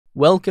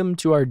Welcome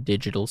to our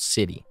digital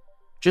city.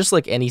 Just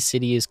like any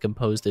city is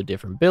composed of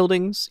different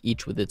buildings,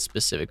 each with its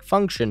specific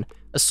function,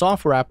 a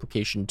software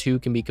application too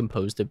can be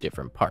composed of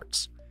different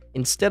parts.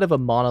 Instead of a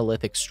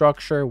monolithic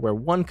structure where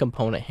one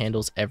component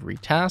handles every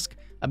task,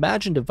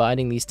 imagine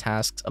dividing these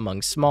tasks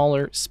among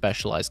smaller,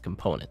 specialized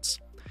components.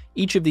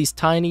 Each of these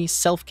tiny,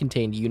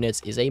 self-contained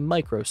units is a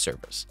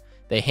microservice.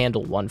 They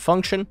handle one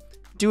function,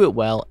 do it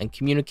well, and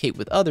communicate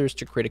with others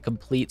to create a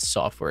complete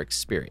software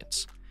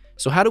experience.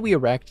 So how do we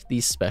erect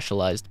these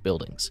specialized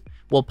buildings?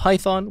 Well,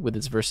 Python, with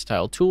its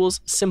versatile tools,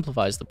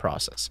 simplifies the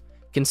process.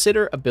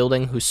 Consider a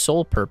building whose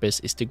sole purpose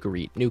is to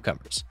greet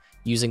newcomers.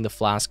 Using the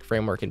Flask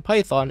framework in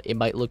Python, it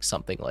might look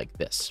something like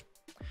this.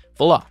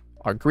 Voila,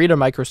 our greeter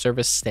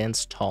microservice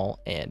stands tall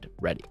and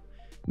ready.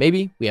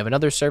 Maybe we have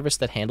another service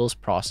that handles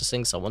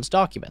processing someone's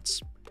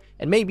documents.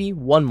 And maybe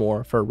one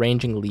more for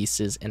arranging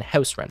leases and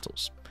house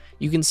rentals.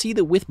 You can see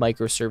that with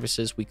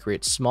microservices, we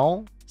create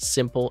small,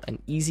 simple,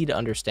 and easy to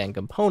understand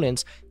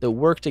components that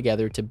work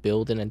together to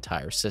build an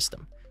entire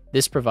system.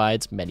 This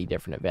provides many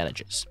different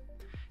advantages.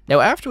 Now,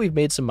 after we've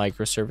made some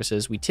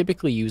microservices, we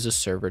typically use a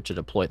server to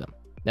deploy them.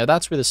 Now,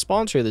 that's where the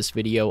sponsor of this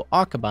video,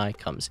 Akamai,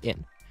 comes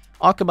in.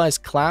 Akamai's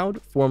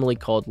cloud, formerly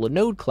called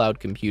Linode Cloud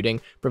Computing,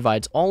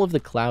 provides all of the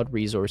cloud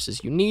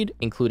resources you need,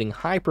 including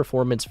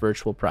high-performance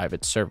virtual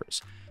private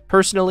servers.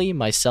 Personally,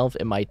 myself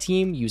and my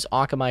team use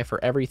Akamai for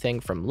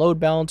everything from load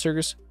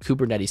balancers,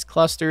 Kubernetes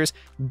clusters,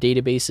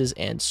 databases,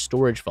 and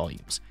storage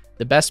volumes.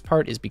 The best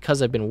part is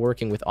because I've been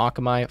working with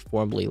Akamai,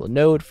 formerly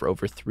Linode, for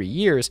over 3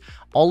 years,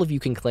 all of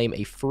you can claim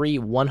a free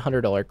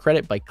 $100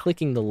 credit by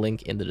clicking the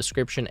link in the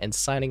description and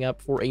signing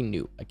up for a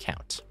new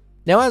account.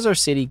 Now, as our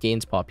city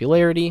gains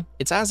popularity,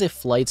 it's as if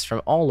flights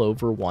from all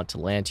over want to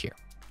land here.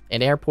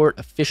 An airport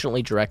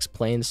efficiently directs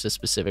planes to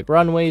specific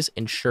runways,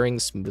 ensuring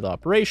smooth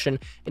operation,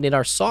 and in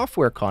our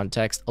software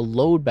context, a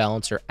load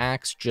balancer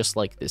acts just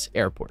like this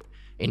airport,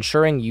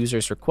 ensuring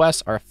users'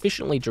 requests are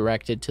efficiently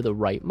directed to the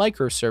right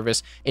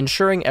microservice,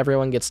 ensuring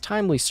everyone gets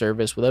timely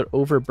service without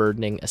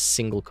overburdening a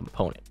single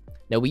component.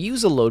 Now, we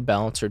use a load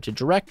balancer to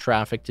direct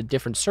traffic to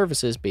different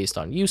services based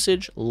on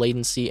usage,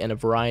 latency, and a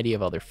variety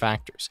of other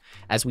factors.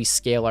 As we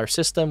scale our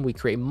system, we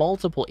create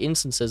multiple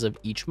instances of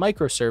each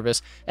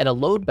microservice, and a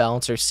load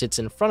balancer sits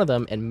in front of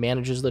them and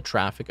manages the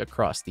traffic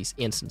across these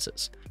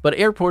instances. But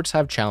airports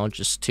have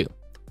challenges too.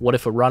 What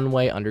if a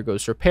runway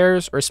undergoes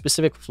repairs or a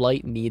specific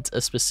flight needs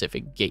a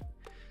specific gate?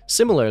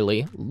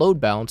 Similarly, load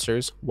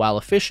balancers, while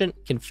efficient,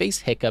 can face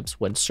hiccups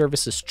when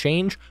services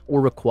change or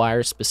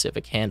require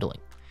specific handling.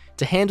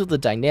 To handle the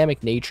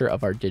dynamic nature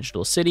of our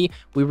digital city,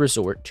 we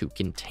resort to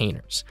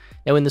containers.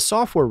 Now, in the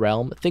software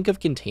realm, think of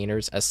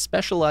containers as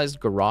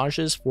specialized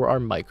garages for our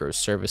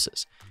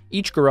microservices.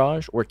 Each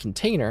garage or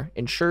container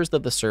ensures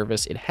that the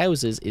service it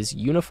houses is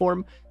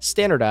uniform,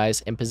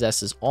 standardized, and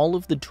possesses all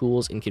of the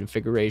tools and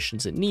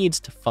configurations it needs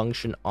to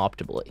function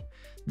optimally.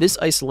 This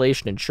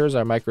isolation ensures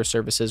our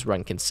microservices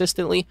run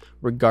consistently,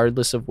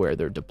 regardless of where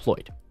they're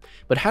deployed.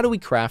 But how do we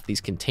craft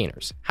these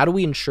containers? How do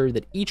we ensure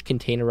that each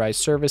containerized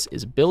service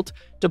is built,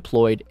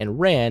 deployed, and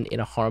ran in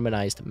a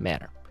harmonized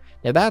manner?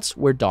 Now, that's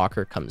where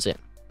Docker comes in.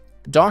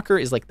 Docker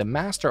is like the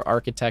master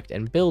architect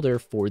and builder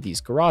for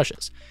these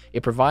garages.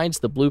 It provides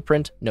the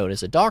blueprint, known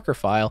as a Docker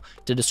file,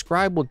 to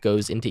describe what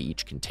goes into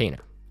each container.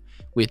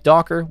 With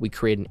Docker, we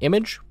create an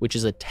image, which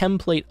is a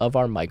template of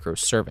our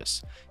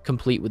microservice,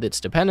 complete with its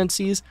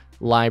dependencies,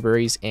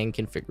 libraries, and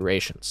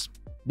configurations.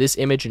 This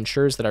image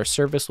ensures that our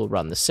service will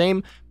run the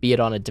same, be it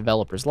on a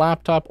developer's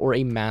laptop or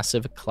a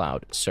massive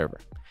cloud server.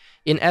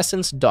 In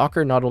essence,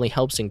 Docker not only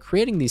helps in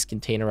creating these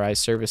containerized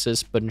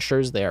services, but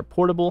ensures they are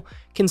portable,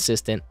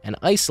 consistent, and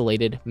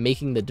isolated,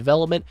 making the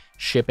development,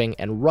 shipping,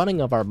 and running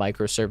of our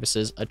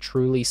microservices a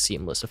truly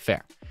seamless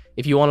affair.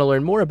 If you want to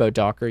learn more about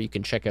Docker, you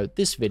can check out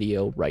this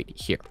video right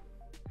here.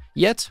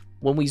 Yet,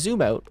 when we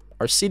zoom out,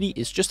 our city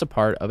is just a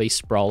part of a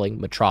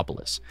sprawling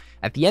metropolis.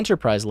 At the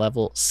enterprise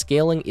level,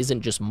 scaling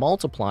isn't just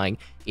multiplying,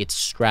 it's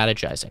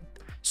strategizing.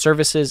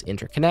 Services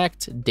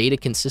interconnect, data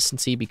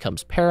consistency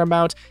becomes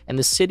paramount, and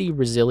the city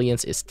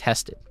resilience is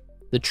tested.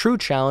 The true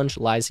challenge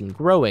lies in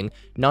growing,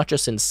 not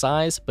just in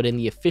size, but in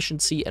the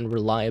efficiency and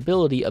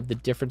reliability of the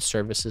different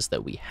services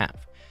that we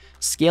have.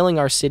 Scaling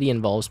our city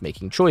involves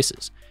making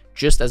choices.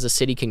 Just as a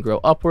city can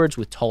grow upwards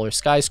with taller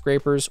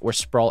skyscrapers or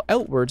sprawl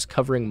outwards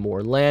covering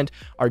more land,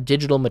 our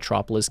digital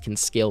metropolis can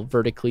scale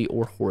vertically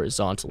or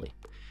horizontally.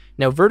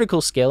 Now,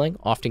 vertical scaling,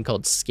 often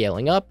called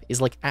scaling up,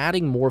 is like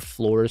adding more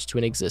floors to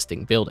an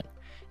existing building.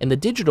 In the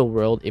digital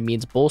world, it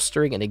means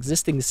bolstering an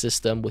existing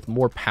system with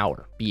more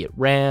power, be it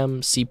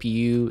RAM,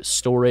 CPU,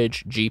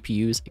 storage,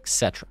 GPUs,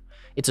 etc.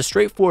 It's a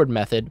straightforward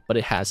method, but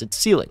it has its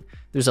ceiling.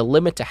 There's a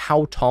limit to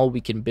how tall we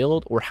can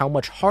build or how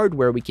much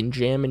hardware we can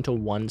jam into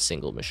one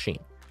single machine.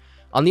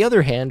 On the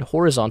other hand,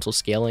 horizontal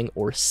scaling,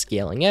 or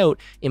scaling out,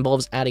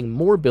 involves adding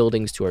more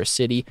buildings to our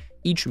city,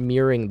 each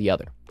mirroring the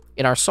other.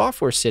 In our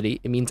software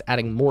city, it means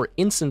adding more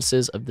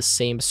instances of the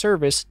same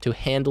service to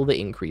handle the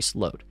increased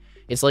load.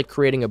 It's like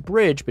creating a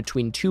bridge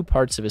between two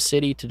parts of a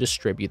city to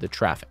distribute the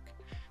traffic.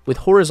 With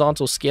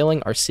horizontal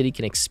scaling, our city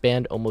can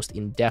expand almost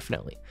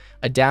indefinitely.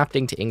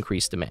 adapting to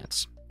increased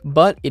demands.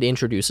 But it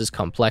introduces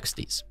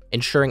complexities,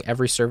 ensuring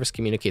every service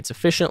communicates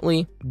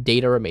efficiently,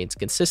 data remains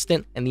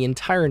consistent, and the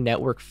entire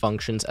network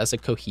functions as a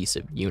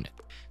cohesive unit.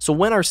 So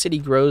when our city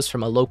grows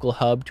from a local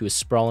hub to a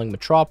sprawling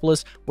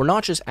metropolis, we're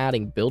not just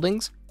adding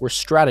buildings, we're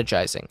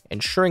strategizing,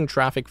 ensuring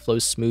traffic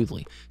flows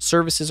smoothly,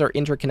 services are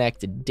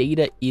interconnected,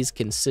 data is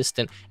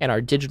consistent, and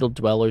our digital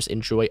dwellers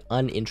enjoy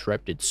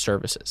uninterrupted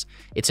services.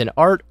 It's an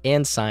art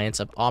and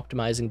science of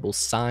optimizing both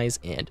size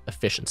and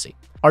efficiency.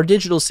 Our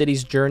digital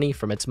city's journey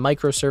from its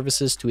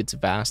microservices to its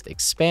vast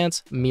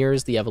expanse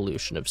mirrors the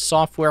evolution of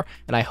software,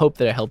 and I hope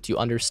that it helped you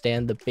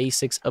understand the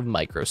basics of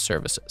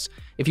microservices.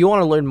 If you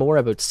want to learn more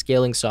about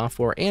scaling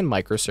software and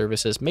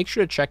microservices, make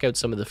sure to check out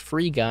some of the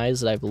free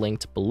guides that I've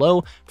linked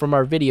below from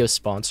our video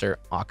sponsor,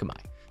 Akamai.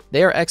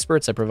 They are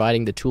experts at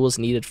providing the tools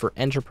needed for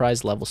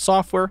enterprise-level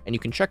software, and you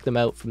can check them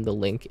out from the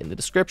link in the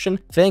description.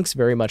 Thanks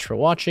very much for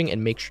watching,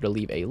 and make sure to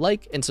leave a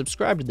like and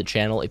subscribe to the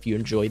channel if you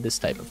enjoyed this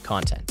type of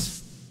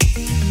content.